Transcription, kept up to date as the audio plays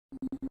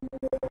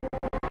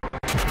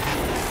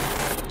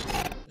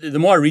The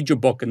more I read your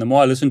book and the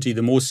more I listen to you,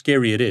 the more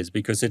scary it is,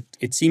 because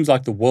it seems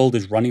like the world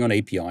is running on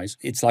APIs.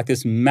 It's like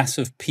this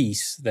massive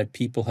piece that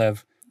people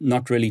have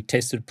not really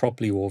tested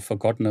properly or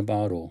forgotten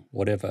about or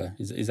whatever.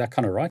 Is that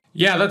kind of right?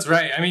 Yeah, that's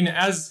right. I mean,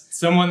 as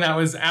someone that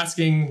was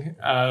asking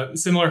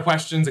similar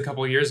questions a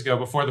couple of years ago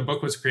before the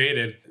book was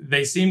created,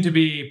 they seem to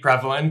be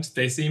prevalent.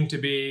 They seem to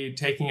be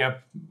taking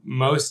up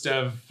most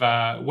of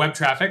web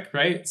traffic,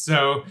 right?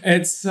 So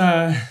it's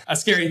a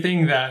scary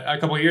thing that a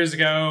couple of years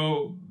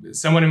ago,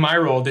 someone in my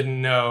role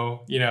didn't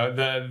know,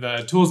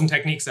 the tools and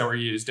techniques that were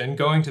used, and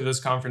going to those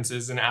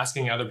conferences and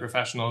asking other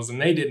professionals,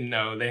 and they didn't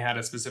know they had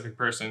a specific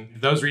person.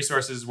 Those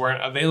resources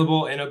weren't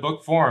available in a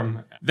book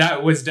form.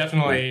 That was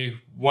definitely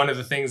one of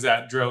the things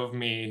that drove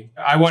me.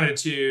 I wanted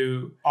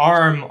to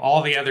arm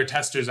all the other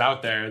testers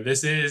out there.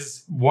 This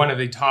is one of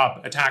the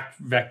top attack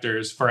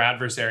vectors for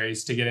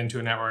adversaries to get into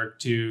a network,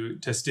 to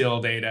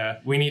steal data.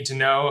 We need to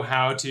know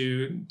how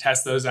to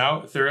test those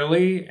out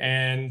thoroughly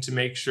and to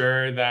make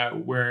sure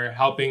that we're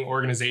helping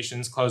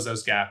organizations close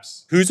those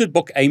gaps. Who's the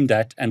book aimed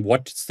at, and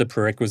what's the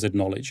prerequisite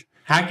knowledge?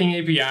 Hacking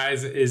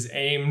APIs is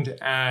aimed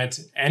at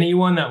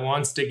anyone that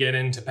wants to get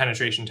into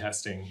penetration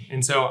testing.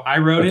 And so I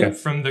wrote it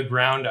from the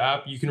ground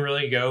up. You can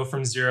really go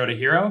from zero to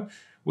hero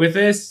with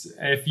this.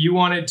 If you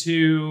wanted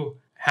to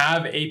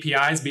have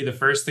APIs be the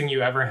first thing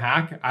you ever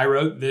hack, I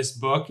wrote this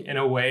book in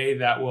a way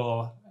that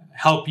will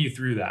help you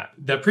through that.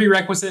 The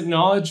prerequisite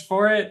knowledge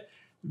for it,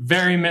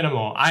 very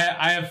minimal.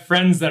 I have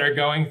friends that are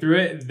going through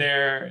it.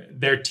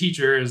 They're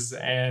teachers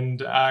and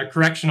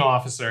correctional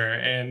officer,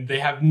 and they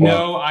have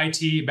no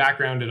IT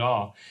background at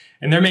all.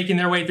 And they're making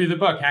their way through the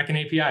book, hacking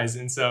APIs.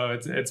 And so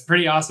it's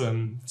pretty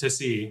awesome to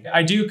see.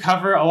 I do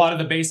cover a lot of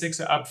the basics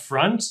up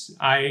front.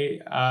 I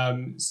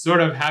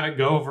sort of have it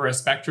go over a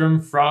spectrum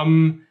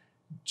from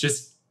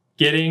just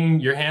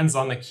getting your hands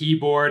on the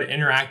keyboard,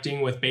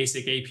 interacting with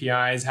basic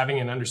APIs, having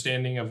an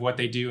understanding of what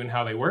they do and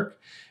how they work,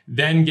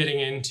 then getting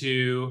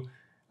into,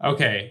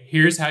 okay,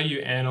 here's how you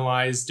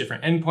analyze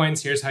different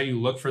endpoints. Here's how you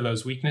look for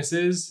those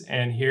weaknesses,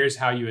 and here's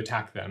how you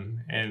attack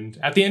them. And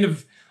at the end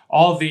of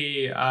all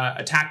the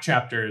attack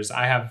chapters,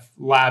 I have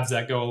labs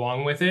that go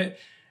along with it.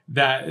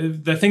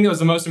 That the thing that was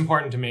the most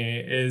important to me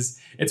is,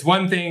 it's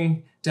one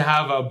thing to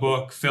have a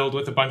book filled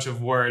with a bunch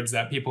of words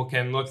that people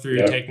can look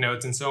through, take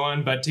notes and so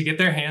on. But to get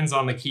their hands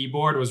on the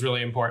keyboard was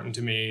really important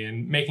to me,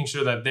 and making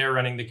sure that they're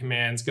running the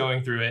commands,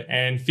 going through it,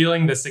 and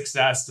feeling the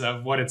success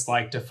of what it's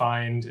like to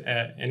find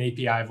an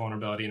API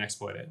vulnerability and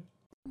exploit it.